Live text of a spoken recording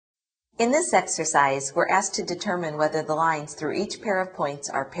In this exercise, we're asked to determine whether the lines through each pair of points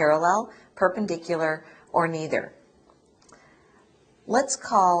are parallel, perpendicular, or neither. Let's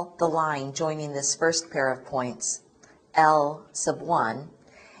call the line joining this first pair of points L sub 1,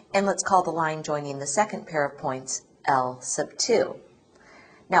 and let's call the line joining the second pair of points L sub 2.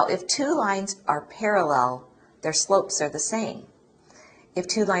 Now, if two lines are parallel, their slopes are the same. If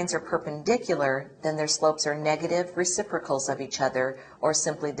two lines are perpendicular, then their slopes are negative reciprocals of each other, or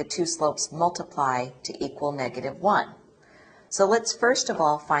simply the two slopes multiply to equal -1. So let's first of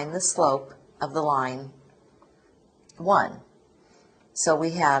all find the slope of the line 1. So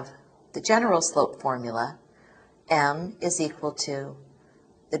we have the general slope formula. M is equal to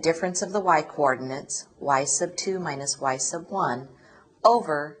the difference of the y-coordinates, y sub 2 minus y sub 1,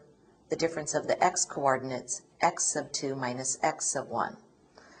 over the difference of the x-coordinates, x sub 2 minus x sub 1.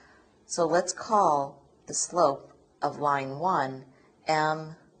 So let's call the slope of line 1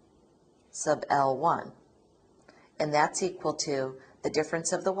 m sub L1. And that's equal to the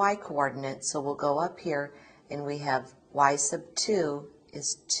difference of the y-coordinates. So we'll go up here and we have y sub 2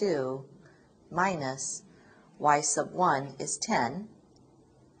 is 2 minus y sub 1 is 10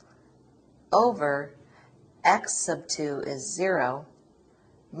 over x sub 2 is 0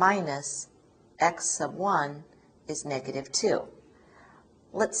 minus x sub 1 is -2.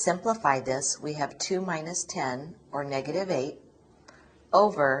 Let's simplify this. We have 2 minus 10, or -8,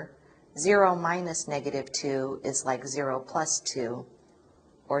 over 0 minus -2 is like 0 plus 2,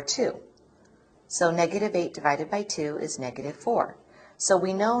 or 2. So -8 divided by 2 is -4. So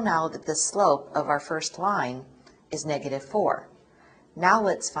we know now that the slope of our first line is -4. Now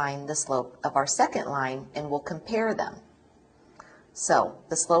let's find the slope of our second line, and we'll compare them. So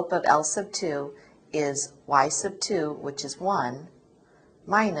the slope of L sub 2 is y sub 2, which is 1,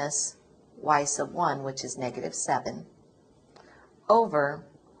 minus y sub 1, which is -7, over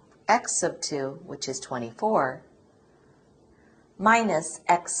x sub 2, which is 24, minus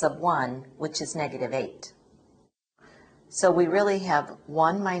x sub 1, which is -8. So we really have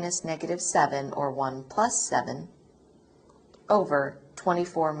 1 minus -7, or 1 plus 7, over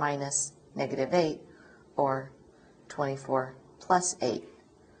 24 minus -8, or 24 plus 8.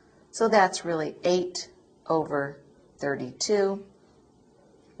 So that's really 8 over 32,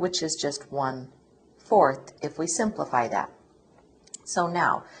 which is just 1/4 if we simplify that. So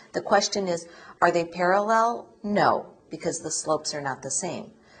now, the question is, are they parallel? No, because the slopes are not the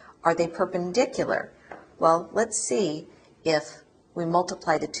same. Are they perpendicular? Well, let's see if we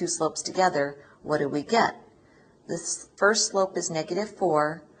multiply the two slopes together, what do we get? This first slope is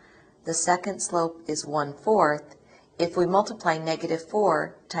 -4, the second slope is 1/4. If we multiply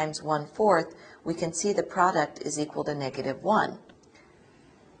 -4 times 1/4, we can see the product is equal to -1.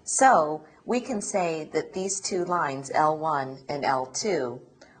 So we can say that these two lines, L1 and L2,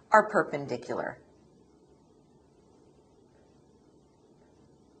 are perpendicular.